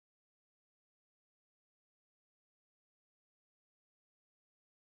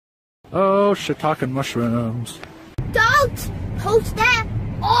Oh, shiitake mushrooms. Don't post that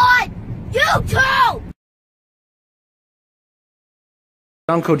on YouTube!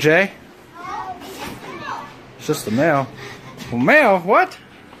 Uncle Jay? It's just the mail. Well, mail? What?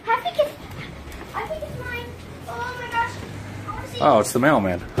 I think it's mine. Oh my gosh. I want to see. Oh, it's the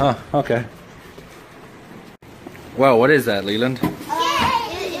mailman. Huh, okay. Well, what is that, Leland?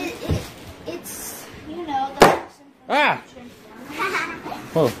 It's, you know, the person from Ah!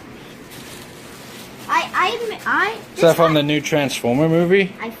 Whoa. Is that from the new Transformer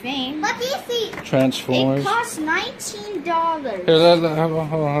movie? I think. Let me see. Transformers? It costs $19. Here,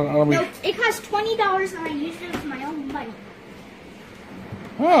 hold on, No, it costs $20 and I used it with my own money.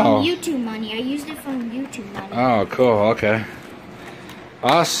 Oh. YouTube money. I used it from YouTube money. Oh, cool. Okay.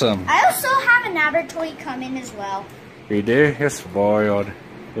 Awesome. I also have another toy coming as well. You do? Yes, boy. All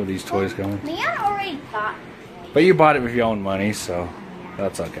these toys coming. Leon already bought. But you bought it with your own money, so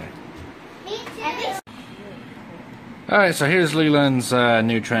that's okay. Me too. Alright, so here's Leland's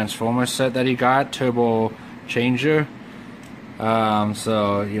new Transformer set that he got, Turbo Changer.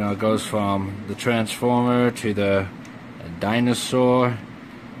 So, you know, it goes from the Transformer to the dinosaur.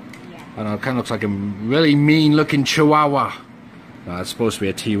 I don't know, it kind of looks like a really mean looking Chihuahua. No, it's supposed to be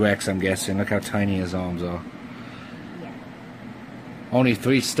a T-Rex, I'm guessing. Look how tiny his arms are. Yeah. Only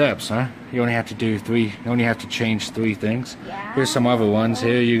 3 steps, huh? You only have to do 3, you only have to change 3 things. Yeah. Here's some other ones.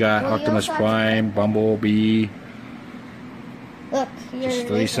 Here you got Well, Optimus you also Prime, Bumblebee. Look, here Just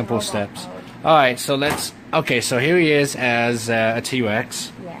 3 simple robot steps. mode. Alright, so let's... Okay, so here he is as a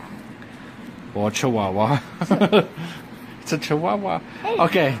T-Rex. Yeah. Or a Chihuahua. It's a Chihuahua.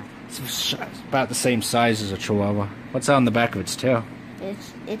 Okay, it's about the same size as a Chihuahua. What's on the back of its tail?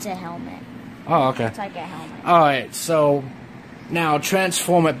 It's a helmet. Oh, okay. It's like a helmet. Alright, so now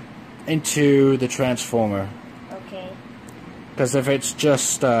transform it into the Transformer. Okay. Because if it's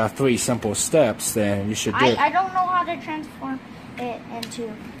just 3 simple steps, then you should do it. I don't know how to transform it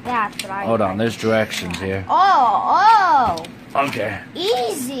into that, but I... Hold on, there's directions here. Oh! Okay.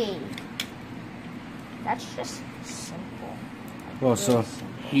 Easy! That's just simple. Like Well, so really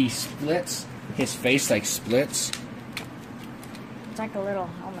simple. he splits, his face like splits. It's like a little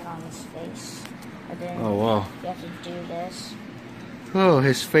helmet on his face. And then Oh, wow. you have to do this. Oh,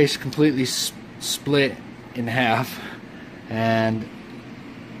 his face completely split in half. And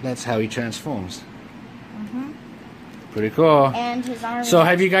that's how he transforms. Mm-hmm. Pretty cool. And his arm... So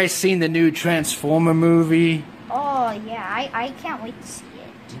have you guys seen the new Transformer movie? Oh, yeah. I can't wait to see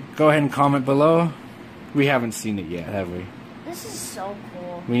it. Go ahead and comment below. We haven't seen it yet, have we? This is so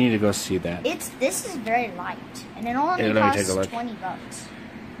cool. We need to go see that. This is very light. And it only Here, let me take costs a look. $20.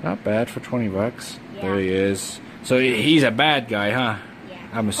 Not bad for 20 bucks. Yeah. There he is. So he's a bad guy, huh? Yeah.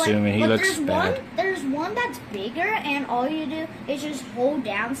 I'm assuming he looks bad. There's one that's bigger, and all you do is just hold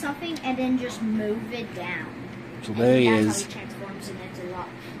down something and then just move it down. So there he and is. that's how he transforms, and it's a lot.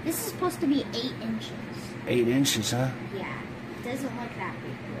 This is supposed to be 8 inches. 8 inches, huh? Yeah. It doesn't look that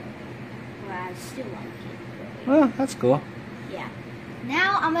big, really. But I still like it. Oh, that's cool. Yeah.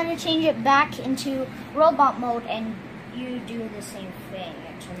 Now I'm gonna change it back into robot mode, and you do the same thing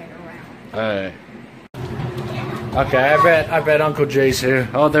and turn it around. Alright. Okay, I bet Uncle Jay's here.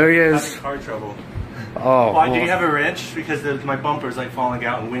 Oh, there he is. Having car trouble. Oh. Why, do you have a wrench? Because my bumper's like falling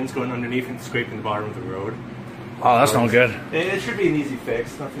out and wind's going underneath and scraping the bottom of the road. Oh, that's not good. It should be an easy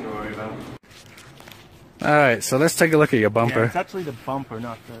fix, nothing to worry about. Alright, so let's take a look at your Yeah, bumper. it's actually the bumper,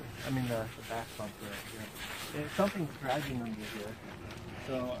 not the back bumper right here. Something's dragging under here.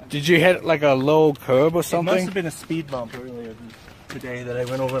 So Did you hit like a low curb or it must something? have been a speed bump earlier today that I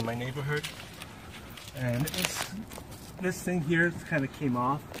went over in my neighborhood. And this thing here kind of came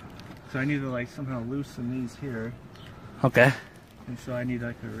off. So I need to like somehow loosen these here. Okay. And so I need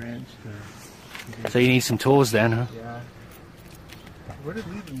like a wrench to... So you need some tools then, huh? Yeah. Where did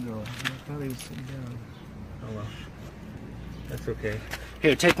Leland go? I thought he was sitting down. Oh well. That's okay.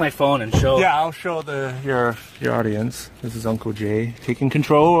 Here, take my phone and show. Yeah, I'll show your audience. This is Uncle Jay taking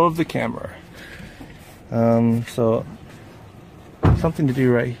control of the camera. So something to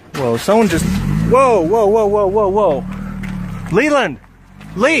do right. Whoa, someone just whoa. Leland!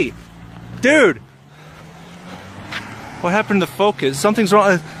 Lee! Dude! What happened to focus? Something's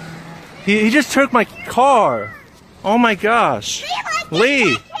wrong. He just took my car. Oh my gosh.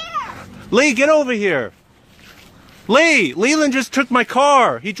 Lee! Lee, get over here! Lee! Leland just took my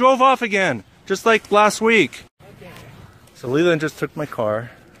car! He drove off again, just like last week. So Leland just took my car.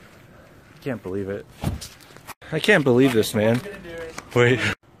 I can't believe it. I can't believe this, man. Wait.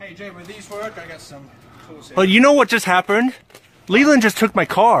 Hey Jay, will these work? I got some tools here. Oh, you know what just happened? Leland just took my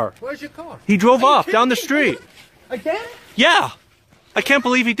car. Where's your car? He drove off down the street. Again? Yeah! I can't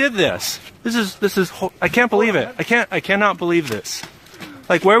believe he did this. This is. I can't believe it. I cannot believe this.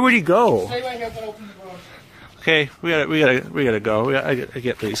 Like, where would he go? Stay right here, I'll open the garage. Okay, we gotta go. I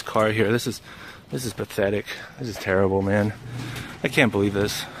get Lee's car here. This is pathetic. This is terrible, man. I can't believe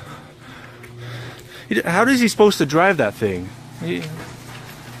this. How is he supposed to drive that thing?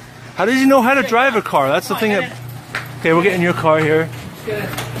 How does he know how to drive a car? That's the thing that. Okay, we're getting your car here. Okay.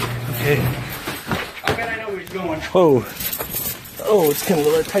 I bet I know where he's going. Whoa. Oh, it's kind of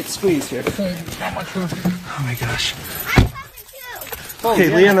a tight squeeze here. Not much room. Oh my gosh. I'm talking too. Okay,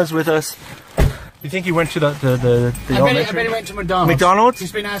 Leanna's with us. You think he went to the I bet he went to McDonald's. McDonald's?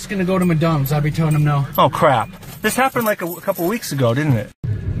 He's been asking to go to McDonald's. I'll be telling him no. Oh crap. This happened like a couple weeks ago, didn't it?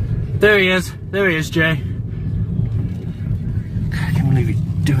 There he is. There he is, Jay. God, I can't believe he's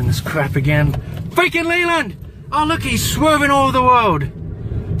doing this crap again. Freaking Leland! Oh, look, he's swerving all over the road.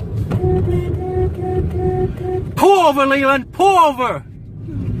 Pull over, Leland! Pull over!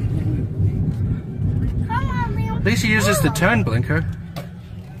 Come on, Leland. At least he uses the turn blinker.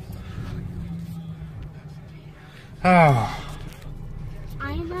 Oh.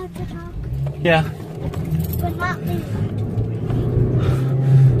 I'm about to talk, Yeah. but not Leland.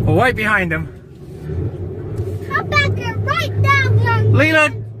 Well, right behind him. Come back here right now, young.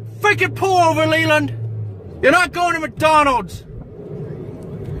 Leland! Freaking pull over, Leland! You're not going to McDonald's!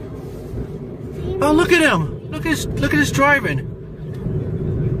 Oh, look at him! Look at his driving.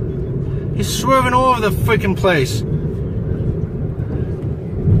 He's swerving all over the freaking place.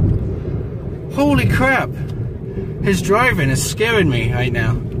 Holy crap! His driving is scaring me right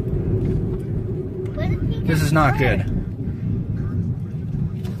now. This is not good.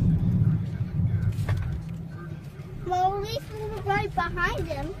 Well, at least we were right behind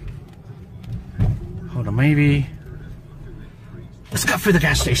him. Hold on, maybe. Let's go through the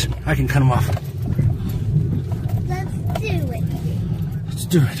gas station. I can cut him off. Let's do it. Let's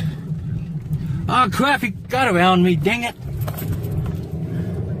do it. Oh crap, he got around me, dang it.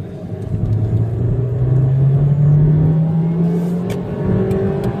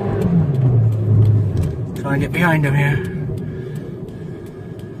 Trying to get behind him here.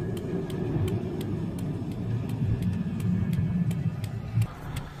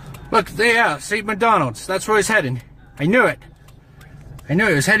 Look, there, see McDonald's. That's where he's heading. I knew it. I knew it.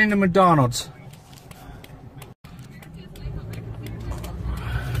 He was heading to McDonald's.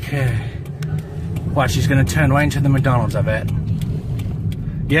 Okay. Watch, he's gonna turn right into the McDonald's, I bet.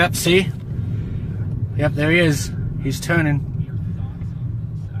 Yep, see? Yep, there he is. He's turning.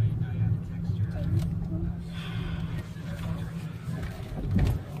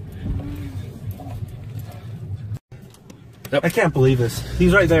 I can't believe this.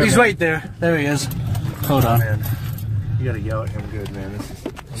 He's right there. He's man. right there. There he is. Hold on. Man, you gotta yell at him good, man. This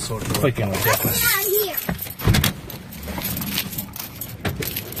is so Freaking ridiculous. Out here.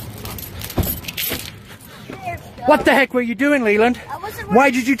 What the heck were you doing, Leland? I wasn't Why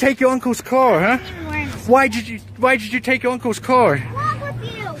did you take your uncle's car, huh? wearing Why did you take your uncle's car? What's wrong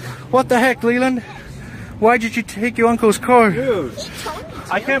with you? What the heck, Leland? Why did you take your uncle's car? Dude, He told me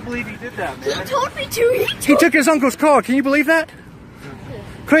to. I can't believe he did that, He man. told me to. He took his uncle's car. Can you believe that?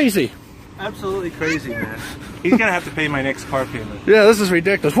 Crazy. Absolutely crazy, man. He's gonna have to pay my next car payment. Yeah, this is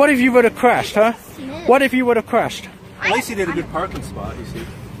ridiculous. What if you would have crashed, huh? What if you would have crased? At least he did a good parking spot, you see.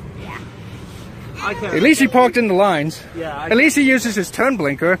 I can't. At least he parked in the lines. Yeah. At least he uses his turn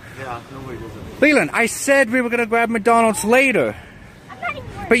blinker. Yeah, nobody does it. Leland, I said we were going to grab McDonald's later, I'm not even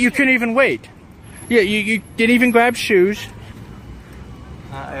wearing but you couldn't even wait. Yeah, you didn't even grab shoes.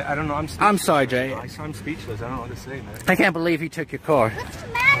 I don't know. I'm sorry, Jay. I'm speechless. I don't know what to say, man. I can't believe he took your car. What's the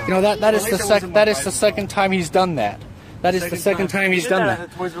matter? You know that is At the least it wasn't my second time he's done that. That is the second time he's done that.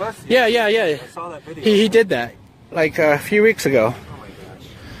 At Toys R Us? Yeah. I saw that video. He did that like a few weeks ago. Oh my gosh.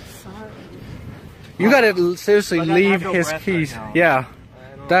 You gotta seriously But I leave have no his breath keys. right now. Yeah,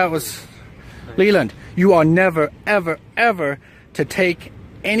 that was Leland. You are never, ever, ever to take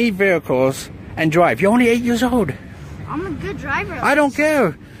any vehicles and drive. You're only 8 years old. I'm a good driver. I don't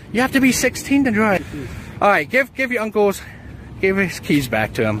care. You have to be 16 to drive. All right, give your give his keys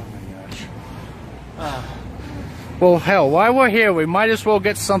back to him. Well, hell, while we're here, we might as well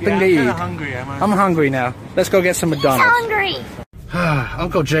get something to I'm eat. kinda hungry. I'm hungry now. Let's go get some He's McDonald's. hungry.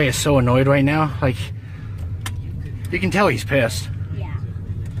 Uncle Jay is so annoyed right now. Like, you can tell he's pissed. Yeah.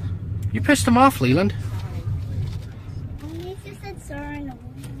 You pissed him off, Leland. He just said sorry and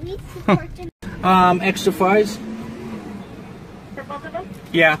we support him. Extra fries? For both of them?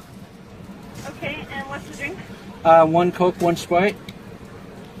 Yeah. Okay, and what's the drink? One Coke, one Sprite.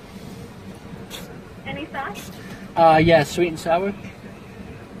 Any sauce? Yeah, sweet and sour.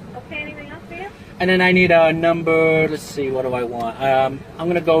 Okay, anything else? for you? And then I need a number, let's see, what do I want? I'm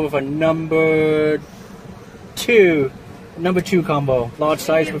going to go with a number 2. Number 2 combo. Large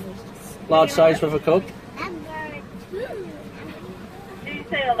size with a Coke. Did you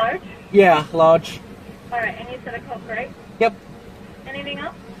say a large? Yeah, large. Alright, and you said a Coke, right? Yep, Anything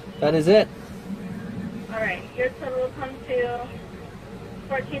else? that is it. Alright, your total will come to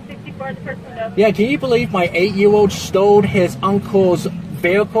 $14.64 the first window. Yeah, can you believe my 8-year-old stole his uncle's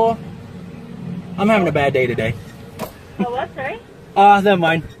vehicle? I'm having a bad day today. Oh, what? Sorry? Never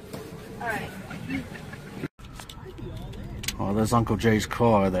mind. Alright. Oh, there's Uncle Jay's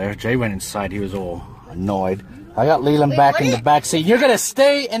car there. Jay went inside. He was all annoyed. I got Leland back in the back seat. You're gonna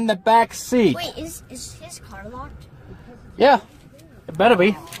stay in the back seat. Wait, is his car locked? Yeah, it better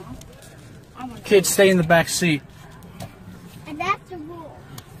be. Kids, stay in the back seat. And that's the rule.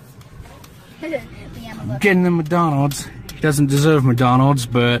 Getting the McDonald's. He doesn't deserve McDonald's,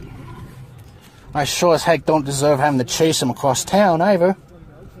 but I sure as heck don't deserve having to chase him across town either.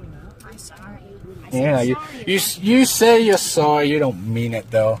 I'm sorry. Yeah, you say you're sorry. You don't mean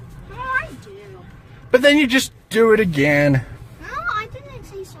it though. No, I do. But then you just do it again. No, I didn't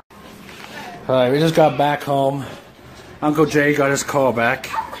say sorry. Alright, we just got back home. Uncle Jay got his car back.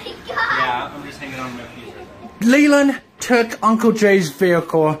 Oh my god. Yeah, I'm just hanging on my feet. Leland took Uncle Jay's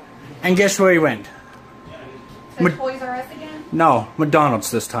vehicle, and guess where he went? So Toys R Us again? No,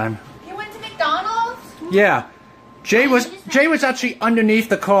 McDonald's this time. You went to McDonald's? Yeah, Jay was actually underneath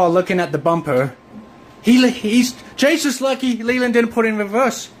the car looking at the bumper. Jay's just lucky Leland didn't put it in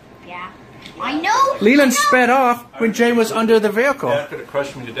reverse. Yeah. I know. Leland sped off when Jay was under the vehicle. That could have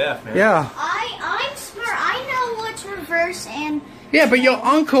crushed me to death, man. Yeah. I'm smart. I know what's reverse and. Yeah, but your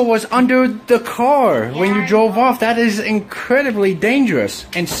uncle was under the car when you drove off. That is incredibly dangerous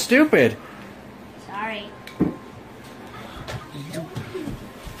and stupid. Sorry.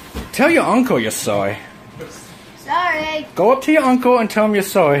 Tell your uncle you're sorry. Sorry. Go up to your uncle and tell him you're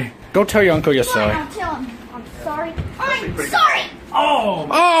sorry. Go tell your uncle you're sorry. I'll tell him. I'm sorry. I'm sorry.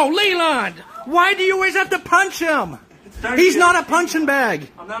 Oh, Leland! Why do you always have to punch him? He's not a punching bag.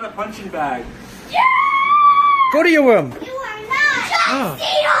 I'm not a punching bag. Go to your room. You are not. Oh. No,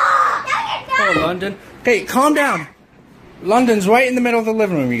 you're not. Oh, London. Hey, calm down. London's right in the middle of the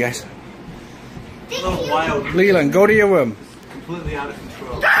living room, you guys. A little wild. Leland, go to your room. Completely out of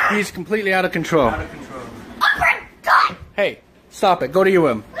control. He's completely out of control. Out of control. Oh my god. Hey, stop it. Go to your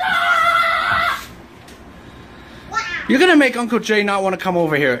room. Wow. You're gonna make Uncle Jay not want to come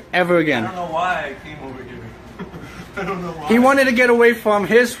over here ever I again. don't know why I came over here. I don't know why. He wanted to get away from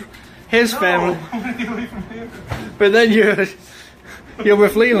his family. I want to get away from him. But then you're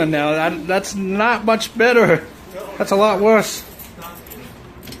with Leland now. That's not much better. That's a lot worse.